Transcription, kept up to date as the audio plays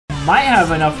might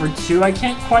have enough for 2. I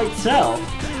can't quite tell.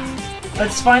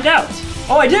 Let's find out.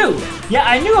 Oh, I do! Yeah,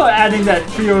 I knew adding that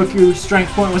Ryoku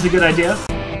strength point was a good idea.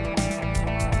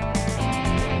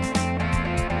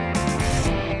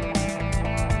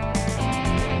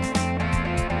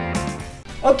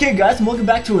 Okay guys, and welcome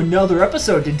back to another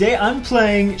episode. Today I'm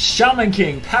playing Shaman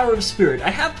King, Power of Spirit. I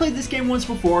have played this game once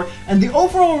before, and the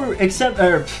overall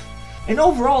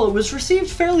overall it was received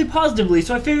fairly positively,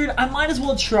 so I figured I might as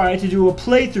well try to do a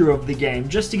playthrough of the game,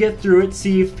 just to get through it,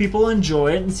 see if people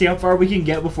enjoy it, and see how far we can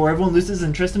get before everyone loses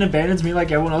interest and abandons me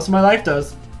like everyone else in my life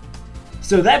does.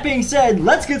 So that being said,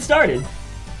 let's get started!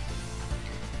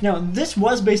 Now, this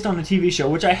was based on a TV show,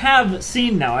 which I have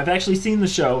seen now. I've actually seen the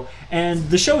show, and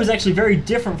the show is actually very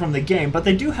different from the game, but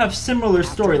they do have similar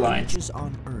storylines.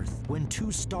 On Earth, when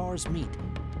two stars meet,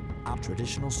 a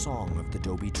traditional song of the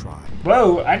Dobie tribe.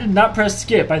 Whoa, I did not press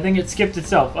skip. I think it skipped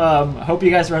itself. Hope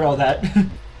you guys read all that.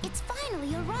 It's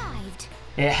finally arrived.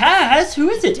 It has? Who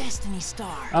is it? Destiny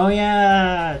Star. Oh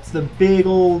yeah, it's the big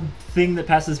old thing that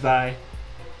passes by.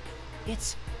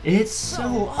 It's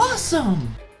so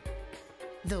awesome!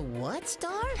 The what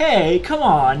star? Hey, come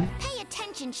on. Pay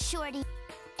attention, Shorty.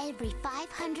 Every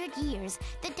 500 years,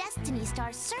 the Destiny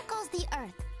Star circles the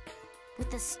Earth, with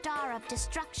the Star of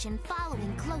Destruction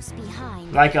following close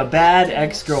behind. Like a bad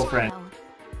ex-girlfriend.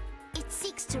 It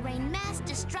seeks to rain mass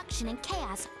destruction and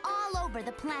chaos all over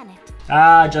the planet.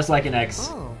 Ah, just like an ex.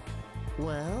 Oh,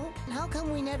 well, how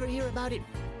come we never hear about it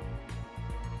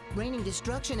raining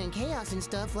destruction and chaos and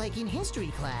stuff like in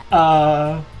history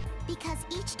class? Because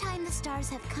each time the stars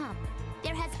have come,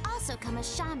 there has also come a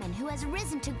shaman who has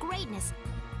risen to greatness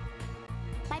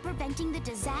by preventing the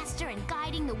disaster and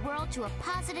guiding the world to a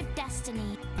positive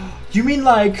destiny. You mean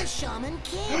like The Shaman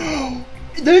King?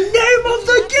 the name of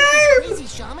the game? Crazy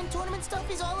shaman tournament stuff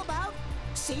is all about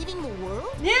saving the world?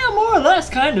 Yeah, more or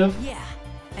less, kind of. Yeah,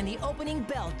 and the opening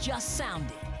bell just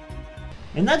sounded.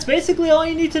 And that's basically all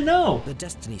you need to know. The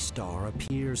Destiny Star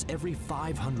appears every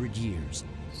 500 years,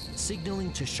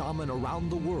 signaling to shaman around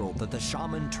the world that the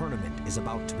Shaman tournament is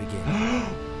about to begin.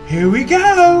 Here we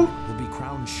go! Will be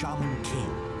crowned Shaman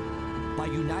King. By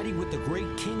uniting with the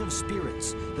great King of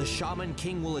Spirits, the Shaman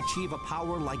King will achieve a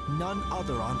power like none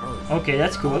other on Earth. Okay,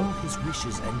 that's cool. All his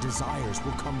wishes and desires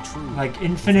will come true. Like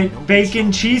infinite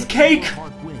bacon cheesecake?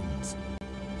 Heart wins.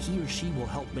 He or she will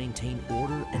help maintain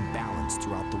order and balance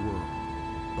throughout the world.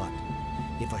 But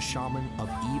if a shaman of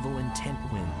evil intent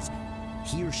wins,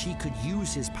 he or she could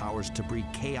use his powers to breed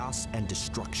chaos and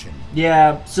destruction.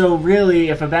 Yeah, so really,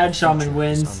 if a bad shaman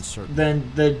wins,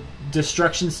 then the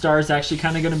destruction star is actually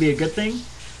kind of going to be a good thing.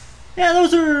 Yeah,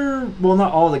 those are, well,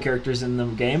 not all the characters in the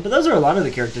game, but those are a lot of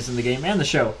the characters in the game and the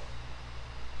show.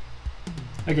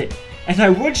 Okay, and I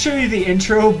would show you the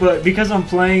intro, but because I'm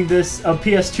playing this a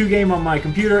PS2 game on my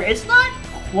computer, it's not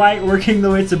quite working the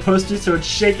way it's supposed to, so it's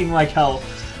shaking like hell.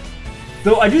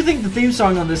 Though I do think the theme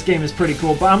song on this game is pretty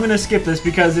cool, but I'm going to skip this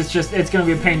because it's going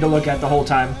to be a pain to look at the whole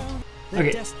time.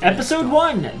 Okay, episode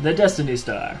 1, The Destiny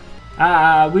Star.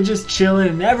 We're just chilling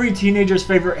in every teenager's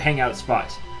favorite hangout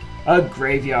spot. A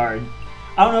graveyard.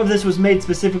 I don't know if this was made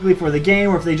specifically for the game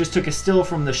or if they just took a still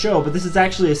from the show, but this is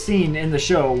actually a scene in the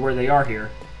show where they are here.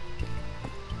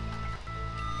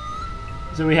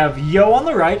 So we have Yo on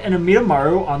the right and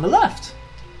Amidamaru on the left.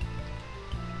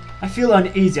 I feel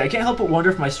uneasy. I can't help but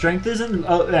wonder if my strength isn't...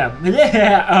 Oh,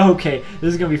 yeah. Okay,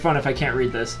 this is going to be fun if I can't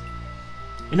read this.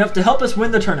 Enough to help us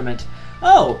win the tournament.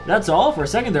 Oh, that's all? For a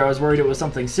second there I was worried it was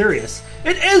something serious.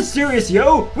 It is serious,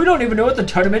 yo! We don't even know what the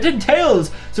tournament entails,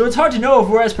 so it's hard to know if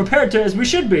we're as prepared as we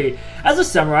should be. As a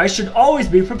samurai, should always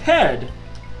be prepared.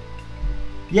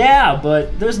 Yeah,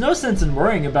 but there's no sense in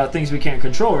worrying about things we can't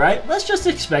control, right? Let's just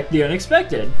expect the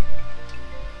unexpected.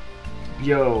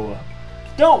 Yo.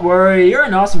 Don't worry, you're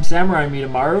an awesome samurai,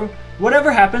 Midamaru.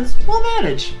 Whatever happens, we'll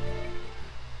manage.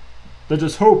 Let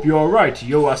us hope you're right,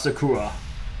 Yo Asakura.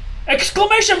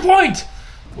 Exclamation point!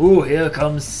 Ooh, here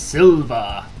comes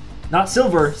Silva. Not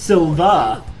Silver,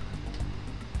 Silva.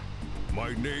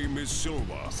 My name is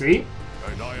Silva. See?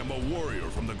 And I am a warrior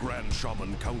from the Grand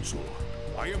Shaman Council.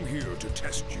 I am here to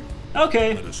test you.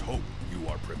 Okay. Let us hope you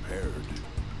are prepared.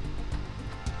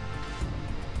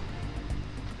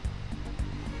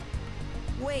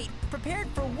 Wait, prepared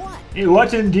for what?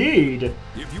 What indeed?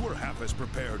 If you were half as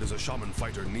prepared as a shaman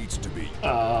fighter needs to be,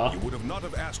 you would have not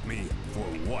have asked me for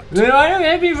what. I don't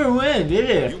have you for win,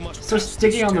 did You it? must So pass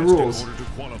sticky this on the test rules. in order to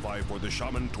qualify for the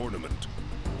shaman tournament.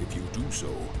 If you do so,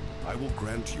 I will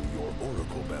grant you your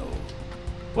oracle bell.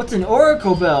 What's an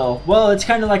oracle bell? Well, it's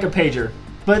kind of like a pager,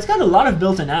 but it's got a lot of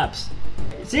built-in apps.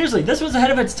 Seriously, this was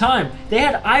ahead of its time. They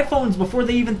had iPhones before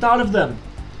they even thought of them.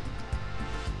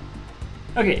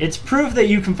 Okay, it's proof that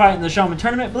you can fight in the Shaman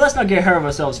tournament, but let's not get ahead of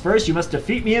ourselves first. You must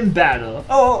defeat me in battle.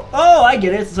 Oh, I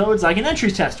get it. So it's like an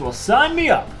entry test. Well, sign me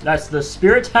up. That's the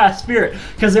spirit. Spirit.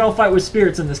 Because they all fight with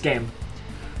spirits in this game.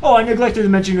 Oh, I neglected to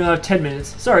mention you have 10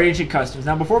 minutes. Sorry, ancient customs.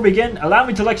 Now, before we begin, allow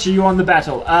me to lecture you on the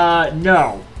battle.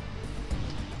 No.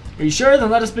 Are you sure? Then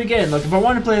let us begin. Look, if I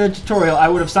wanted to play the tutorial, I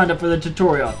would have signed up for the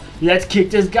tutorial. Let's kick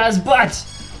this guy's butt.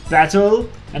 Battle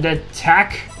and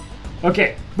attack.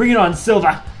 Okay, bring it on,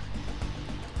 Silva.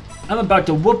 I'm about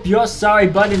to whoop your sorry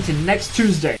butt into next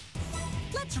Tuesday.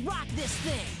 Let's rock this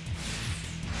thing.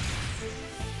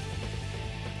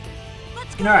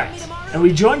 Let's go. Alright, and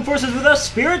we join forces with our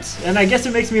spirits, and I guess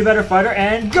it makes me a better fighter,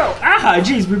 and go! Ah,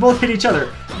 jeez, we both hit each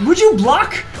other. Would you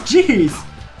block? Jeez.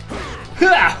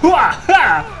 Ha, ha,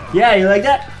 ha. Yeah, you like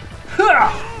that?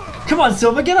 Ha. Come on,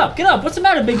 Silva, get up, get up. What's the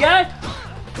matter, big guy?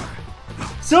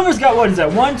 Silver's got, what is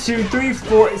that? 1, 2, 3,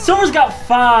 4. Silver's got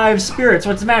 5 spirits.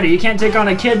 What's the matter? You can't take on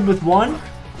a kid with 1?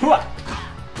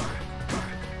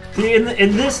 See, in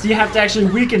this, you have to actually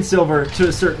weaken Silver to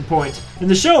a certain point. In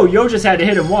the show, Yo just had to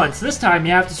hit him once. This time,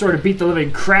 you have to sort of beat the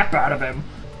living crap out of him.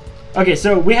 Okay,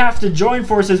 so we have to join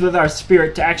forces with our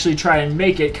spirit to actually try and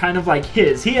make it kind of like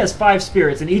his. He has 5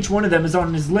 spirits, and each one of them is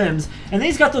on his limbs, and then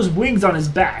he's got those wings on his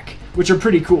back, which are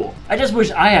pretty cool. I just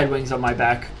wish I had wings on my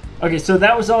back. Okay, so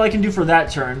that was all I can do for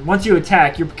that turn. Once you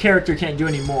attack, your character can't do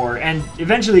any more, and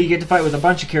eventually you get to fight with a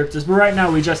bunch of characters, but right now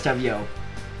we just have Yo.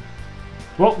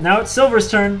 Well, now it's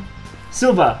Silver's turn.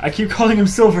 Silva. I keep calling him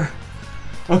Silver.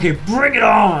 Okay, bring it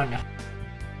on!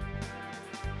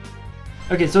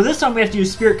 Okay, so this time we have to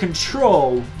use Spirit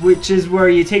Control, which is where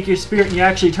you take your spirit and you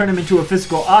actually turn him into a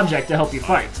physical object to help you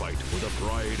fight. Fight for the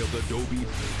pride of the Dobie.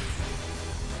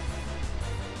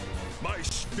 My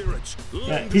spirits.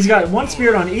 Yeah, he's got 1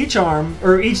 spirit on each arm,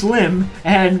 or each limb,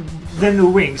 and then the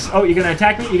wings. Oh, you're gonna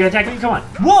attack me? You're gonna attack me? Come on.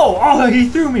 Whoa! Oh, he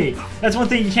threw me! That's one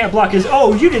thing you can't block is,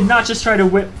 oh, you did not just try to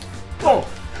whip. Oh!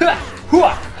 Ha! Hua!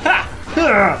 Ha!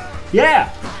 Ha!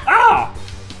 Yeah! Ah!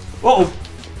 Uh-oh.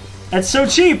 That's so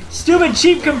cheap! Stupid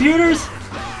cheap computers!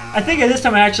 I think at this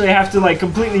time I actually have to, like,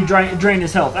 completely drain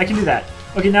his health. I can do that.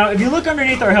 Okay, now, if you look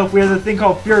underneath our health, we have a thing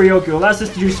called Furioku. It allows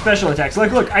us to do special attacks.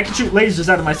 Like, look, I can shoot lasers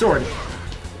out of my sword.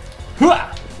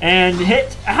 Hua! And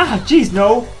hit. Ah, jeez,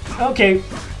 no. Okay.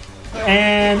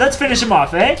 And let's finish him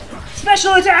off, eh?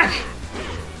 Special attack!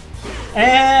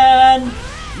 And...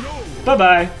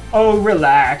 bye-bye. Oh,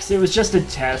 relax. It was just a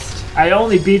test. I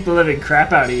only beat the living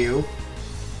crap out of you.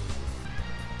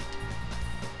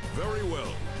 Very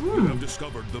well. You have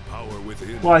discovered the power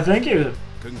within. Why, thank you.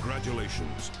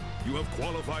 Congratulations. You have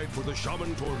qualified for the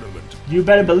Shaman tournament. You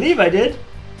better believe I did.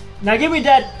 Now give me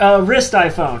that wrist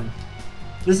iPhone.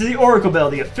 This is the Oracle Bell,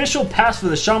 the official pass for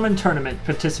the Shaman tournament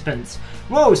participants.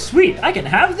 Whoa, sweet. I can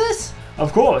have this?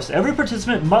 Of course, every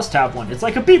participant must have one. It's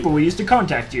like a beeper we used to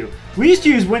contact you. We used to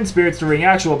use wind spirits to ring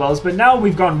actual bells, but now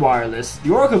we've gone wireless.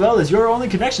 The Oracle Bell is your only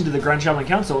connection to the Grand Shaman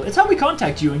Council. It's how we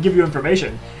contact you and give you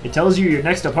information. It tells you your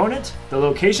next opponent, the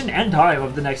location and time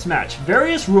of the next match,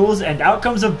 various rules and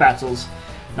outcomes of battles.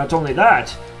 Not only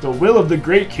that, the will of the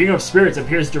great King of Spirits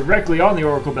appears directly on the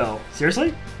Oracle Bell.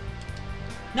 Seriously?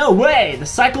 No way! The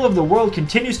cycle of the world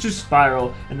continues to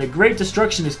spiral, and the great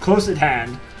destruction is close at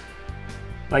hand.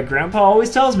 Like Grandpa always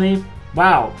tells me.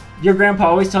 Wow, your Grandpa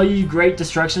always tell you great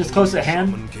destruction is close at hand?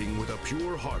 Shaman King with a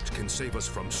pure heart can save us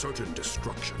from certain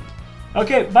destruction.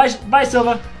 Okay, bye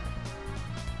Silva.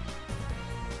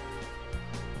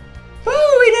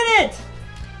 Woo, we did it!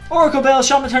 Oracle Bell,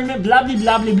 Shaman Tournament, blah blah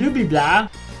blah blah blah blah blah.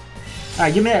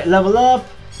 Alright, give me that level up,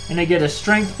 and I get a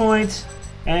strength point,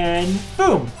 and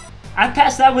boom! I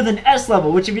passed that with an S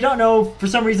level, which if you don't know, for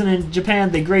some reason in Japan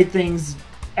they grade things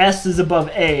S is above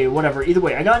A, whatever. Either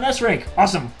way, I got an S rank.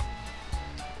 Awesome.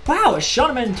 Wow, a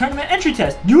Shaman tournament entry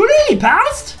test. You really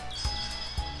passed?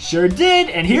 Sure did,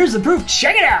 and here's the proof.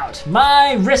 Check it out.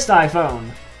 My wrist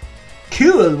iPhone.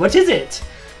 Cool, what is it?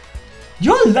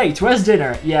 You're late, where's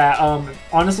dinner? Yeah,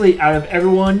 honestly, out of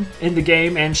everyone in the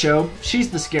game and show,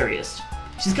 she's the scariest.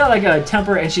 She's got like a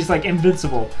temper and she's like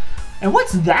invincible. And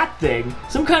what's that thing?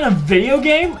 Some kind of video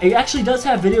game? It actually does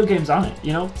have video games on it,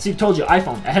 you know? See, told you,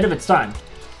 iPhone, ahead of its time.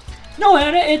 No,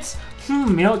 Hannah, it's, you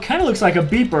know, it kind of looks like a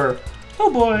beeper.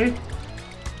 Oh boy.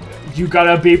 You got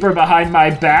a beeper behind my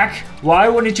back? Why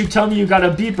wouldn't you tell me you got a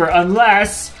beeper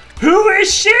unless... Who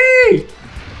is she?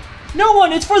 No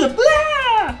one, it's for the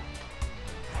blah!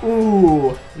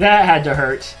 Ooh, that had to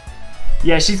hurt.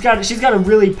 Yeah, she's got a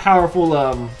really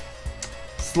powerful,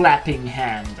 slapping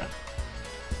hand.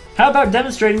 How about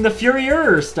demonstrating the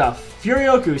Furrier stuff?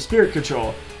 Furioku, Spirit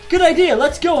Control. Good idea,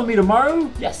 let's go,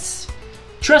 Amidamaru. Yes.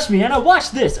 Trust me, Anna,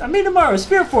 watch this. Amidamaru,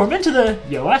 Spirit Form into the...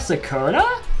 Yo,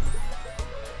 Sakura?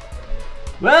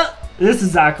 Well, this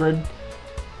is awkward.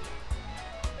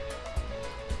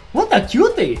 What a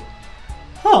cutie!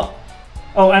 Huh.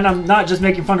 Oh, and I'm not just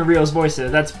making fun of Rio's voice there.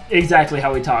 That's exactly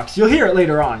how he talks. You'll hear it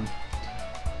later on.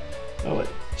 Oh,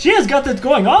 she has got it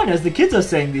going on, as the kids are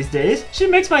saying these days. She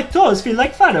makes my toes feel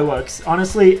like fireworks.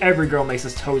 Honestly, every girl makes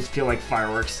his toes feel like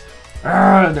fireworks.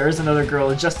 Urgh, there is another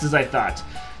girl, just as I thought.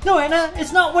 No, Anna,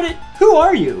 it's not what it... Who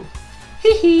are you?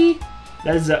 Hee hee.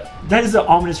 That is a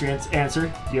ominous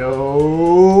answer.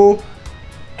 Yo.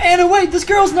 Anna, wait, this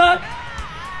girl's not...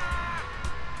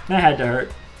 That had to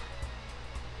hurt.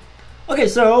 Okay,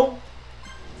 so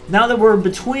now that we're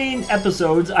between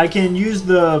episodes, I can use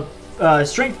the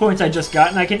strength points I just got,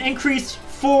 and I can increase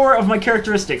 4 of my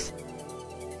characteristics.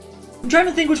 I'm trying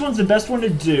to think which one's the best one to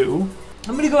do.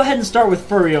 I'm going to go ahead and start with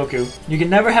Furioku. You can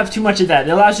never have too much of that.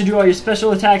 It allows you to do all your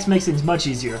special attacks, makes things much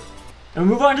easier. And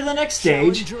we move on to the next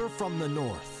stage. Challenger from the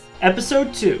north.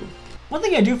 Episode 2. One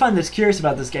thing I do find that's curious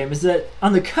about this game is that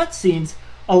on the cutscenes,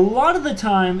 a lot of the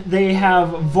time they have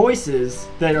voices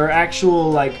that are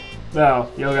actual, like, well,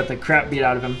 Yo got the crap beat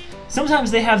out of him. Sometimes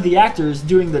they have the actors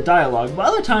doing the dialogue, but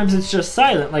other times it's just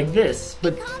silent like this.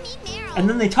 But and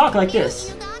then they talk like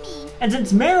this. And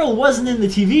since Meryl wasn't in the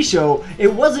TV show,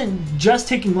 it wasn't just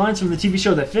taking lines from the TV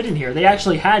show that fit in here. They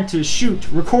actually had to shoot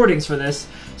recordings for this.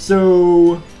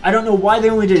 So I don't know why they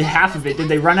only did half of it. Did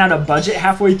they run out of budget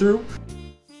halfway through?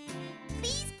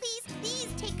 Please,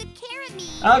 take good care of me.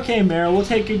 Okay, Meryl, we'll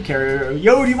take good care of you.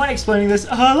 Yo, do you mind explaining this?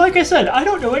 Like I said, I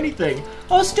don't know anything.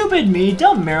 Oh, stupid me,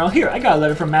 dumb Meryl. Here, I got a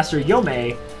letter from Master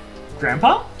Yomei.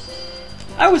 Grandpa?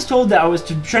 I was told that I was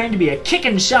trained to be a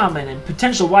kickin' shaman and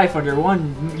potential wife under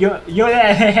one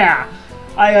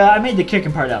I made the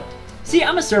kickin' part up. See,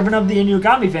 I'm a servant of the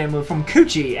Inugami family from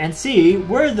Kuchi, and see,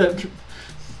 we're the...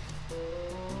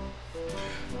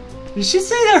 Did she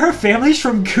say that her family's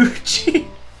from Kuchi?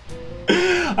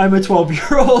 I'm a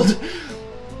 12-year-old.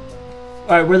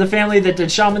 Alright, we're the family that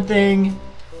did shaman thing.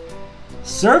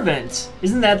 Servant?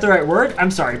 Isn't that the right word? I'm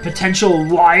sorry, potential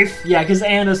wife? Yeah, because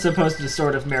Anna's supposed to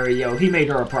sort of marry Yo. He made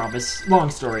her a promise.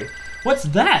 Long story. What's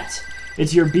that?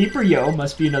 It's your beeper, Yo.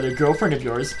 Must be another girlfriend of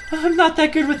yours. I'm not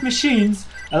that good with machines.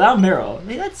 Allow Meryl.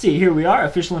 Let's see, here we are.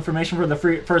 Official information for the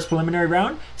first preliminary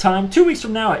round. Time, 2 weeks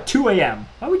from now at 2 a.m.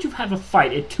 Why would you have a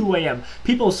fight at 2 a.m.?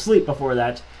 People sleep before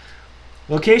that.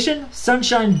 Location,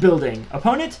 Sunshine Building.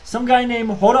 Opponent, some guy named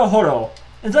Horo Horo.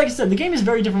 And like I said, the game is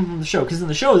very different from the show, because in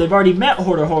the show, they've already met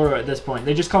Horo Horo at this point.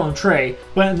 They just call him Trey.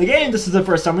 But in the game, this is the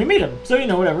first time we meet him. So, you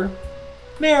know, whatever.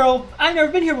 Meryl, I've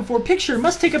never been here before. Picture,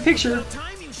 must take a picture. About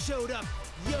time you showed up,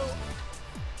 yo.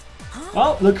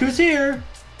 Oh, look who's here.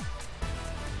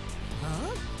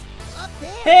 Up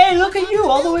there. Hey, look at you,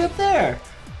 all the way up there.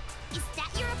 Is that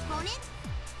your opponent?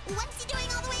 What's he doing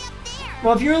all the way up there?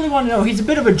 Well, if you really want to know, he's a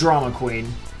bit of a drama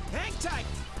queen. Hang tight.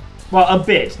 Well, a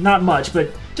bit. Not much, but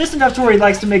just enough to where he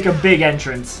likes to make a big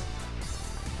entrance.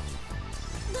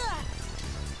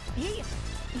 He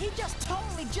just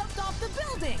totally jumped off the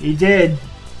building. He did.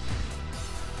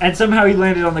 And somehow he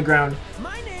landed on the ground.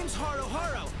 My name's Haro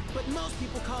Haro, but most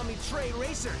people call me Trey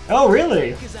Racer. Oh,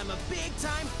 really? Because I'm a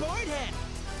big-time boardhead.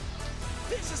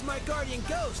 This is my guardian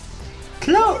ghost.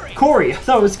 Corey. I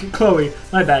thought it was Chloe.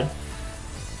 My bad.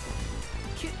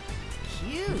 Cute.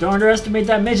 Don't underestimate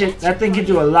that midget. That thing can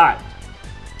do a lot.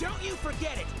 Don't you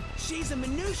forget it. She's a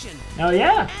Minusian. Oh,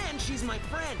 yeah? And she's my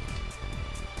friend.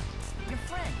 Your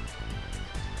friend.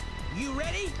 You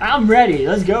ready? I'm ready.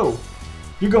 Let's go.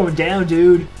 You're going down,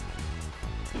 dude.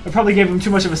 I probably gave him too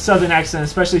much of a southern accent,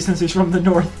 especially since he's from the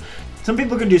north. Some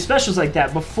people can do specials like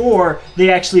that before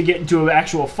they actually get into an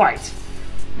actual fight.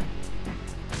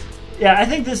 Yeah, I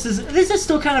think this is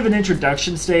still kind of an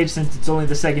introduction stage since it's only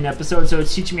the second episode, so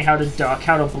it's teaching me how to duck,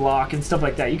 how to block, and stuff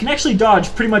like that. You can actually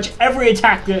dodge pretty much every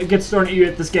attack that gets thrown at you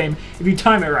at this game if you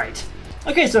time it right.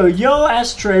 Okay, so Yo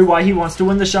asks Trey why he wants to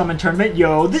win the Shaman tournament.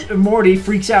 Morty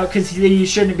freaks out because he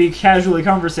shouldn't be casually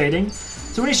conversating.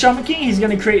 So when he's Shaman King, he's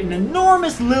going to create an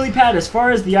enormous lily pad as far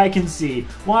as the eye can see.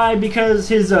 Why? Because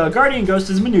his guardian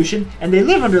ghost is Minusian, and they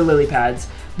live under lily pads.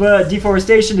 But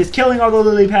deforestation is killing all the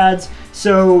lily pads,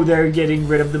 so they're getting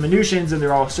rid of the Minusians, and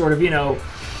they're all sort of, you know,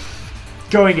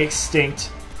 going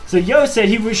extinct. So Yo said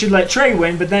we should let Trey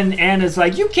win, but then Anna's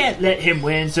like, you can't let him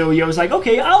win. So Yo's like,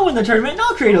 okay, I'll win the tournament, and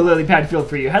I'll create a lily pad field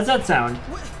for you. How's that sound?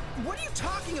 What are you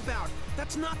talking about?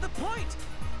 That's not the point.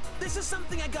 This is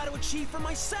something I got to achieve for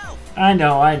myself. I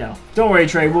know. Don't worry,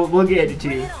 Trey. We'll get it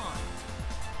to you.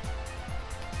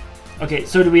 Okay,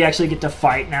 so do we actually get to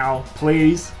fight now,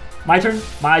 please? My turn?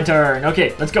 My turn.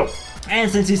 Okay, let's go. And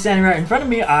since he's standing right in front of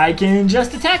me, I can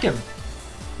just attack him.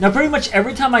 Now pretty much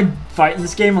every time I fight in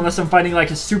this game, unless I'm fighting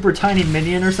like a super tiny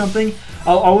minion or something,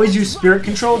 I'll always use Spirit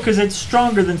Control because it's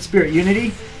stronger than Spirit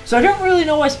Unity. So I don't really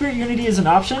know why Spirit Unity is an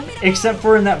option, except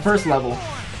for in that first level.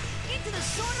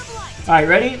 Alright,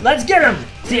 ready? Let's get him!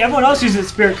 See, everyone else uses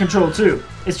Spirit Control too.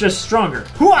 It's just stronger.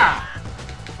 Hooah!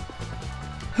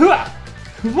 Hooah!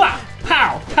 Hooah!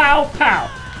 Pow! Pow! Pow!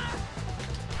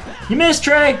 You missed,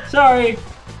 Trey! Sorry!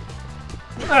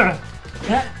 And,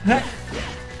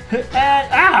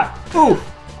 ooh!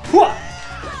 Hooah!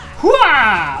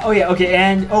 Hooah! Oh yeah, okay,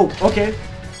 and, oh, okay.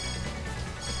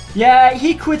 Yeah,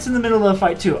 he quits in the middle of the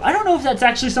fight too. I don't know if that's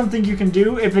actually something you can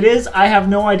do. If it is, I have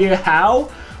no idea how,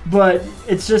 but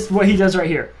it's just what he does right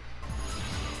here.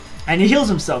 And he heals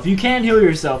himself. You can heal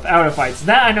yourself out of fights.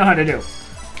 That I know how to do.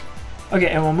 Okay,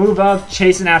 and we'll move up,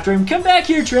 chasing after him. Come back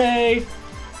here, Trey!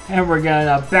 And we're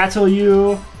gonna battle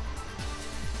you.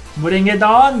 Putting it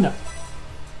on.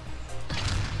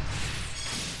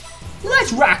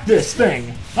 Let's rock this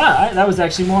thing! Alright, that was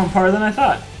actually more on par than I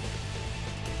thought.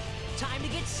 Time to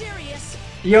get serious.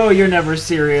 Yo, you're never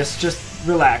serious. Just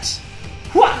relax.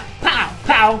 Wha! Pow!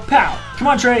 Pow! Pow! Come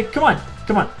on, Trey. Come on.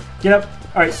 Come on. Get up.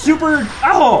 Alright, super...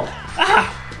 Oh!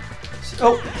 Ah!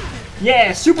 Oh!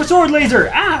 Yeah! Super sword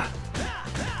laser! Ah!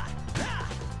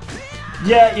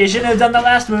 Yeah, you shouldn't have done the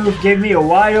last move. Gave me a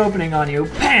wide opening on you.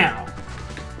 Pow!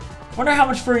 Wonder how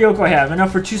much Furyoko I have.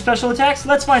 Enough for 2 special attacks?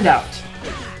 Let's find out.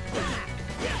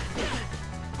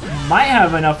 Might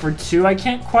have enough for 2. I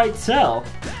can't quite tell.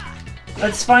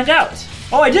 Let's find out.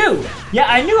 Oh, I do! Yeah,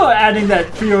 I knew adding that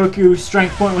Furyoko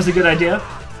strength point was a good idea.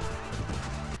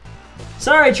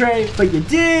 Sorry, Trey, but you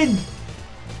did.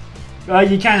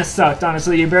 You kind of sucked,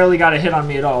 honestly. You barely got a hit on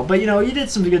me at all. But, you know, you did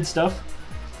some good stuff.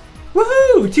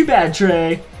 Woohoo! Too bad,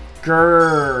 Trey.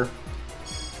 Grrr.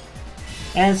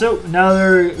 And so,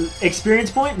 another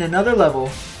experience point and another level.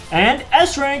 And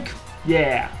S rank!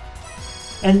 Yeah.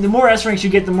 And the more S ranks you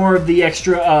get, the more of the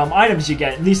extra items you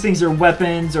get. And these things are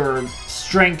weapons, or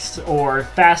strengths, or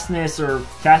fastness,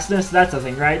 that's a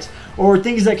thing, right? Or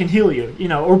things that can heal you, you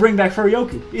know, or bring back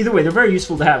Furyoko. Either way, they're very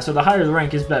useful to have, so the higher the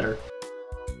rank is better.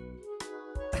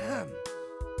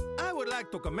 I would like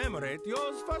to commemorate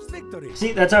your first victory.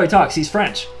 See, that's how he talks. He's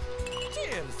French.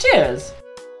 Cheers! Cheers!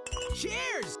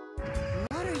 Cheers!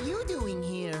 What are you doing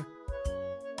here?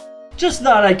 Just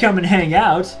thought I'd come and hang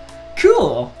out.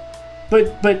 Cool.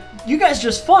 But you guys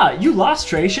just fought. You lost,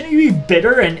 Trey. Shouldn't you be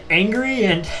bitter and angry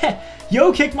and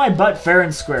yo kicked my butt fair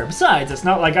and square? Besides, it's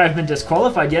not like I've been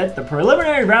disqualified yet. The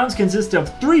preliminary rounds consist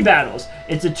of 3 battles.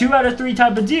 It's a 2 out of 3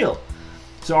 type of deal.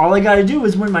 So all I gotta do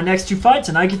is win my next 2 fights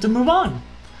and I get to move on.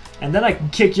 And then I can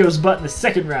kick Yo's butt in the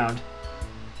 2nd round.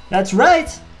 That's right.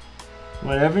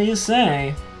 Whatever you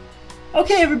say.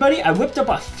 Okay, everybody, I whipped up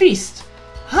a feast.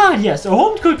 Ah, yes, a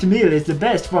home-cooked meal is the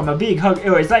best from a big hug.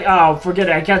 Oh, it's like, oh, forget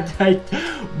it, I can't.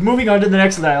 Moving on to the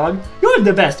next dialogue. You're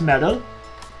the best, Metal.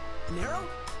 Nero?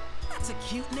 That's a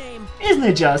cute name. Isn't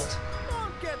it just?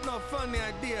 Don't get no funny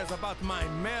ideas about my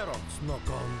Mero,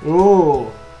 Snokon. Ooh.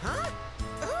 Huh?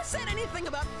 Who said anything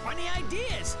about funny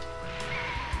ideas?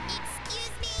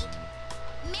 Excuse me?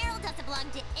 Meryl doesn't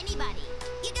belong to anybody.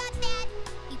 You got that?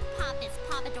 You pompous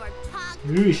pompadour punk.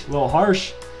 Eesh, a little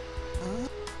harsh.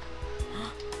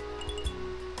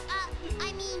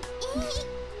 I mean, oops.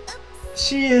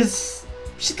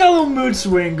 She's got a little mood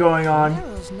swing going on.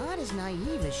 Meryl's not as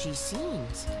naive as she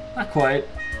seems. Not quite.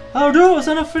 Although I was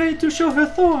unafraid to show her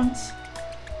thorns.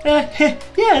 Yeah,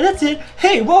 that's it.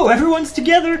 Hey, whoa, everyone's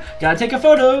together. Gotta take a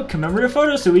photo, commemorative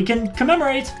photo, so we can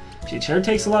commemorate. She sure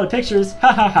takes a lot of pictures.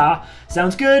 Ha ha ha.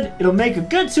 Sounds good. It'll make a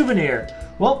good souvenir.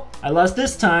 Well, I lost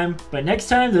this time, but next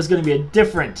time there's gonna be a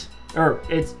different.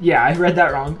 Yeah, I read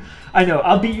that wrong. I know,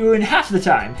 I'll beat you in half the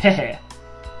time. Hehe.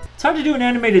 It's hard to do an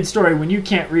animated story when you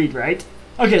can't read, right?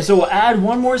 Okay, so we'll add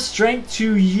 1 more strength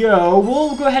to Yo.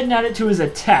 We'll go ahead and add it to his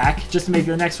attack, just to make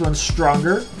the next one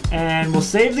stronger. And we'll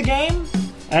save the game.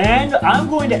 And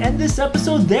I'm going to end this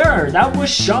episode there. That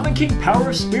was Shaman King Power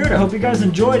of Spirit. I hope you guys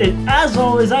enjoyed it. As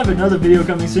always, I have another video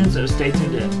coming soon, so stay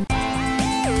tuned in.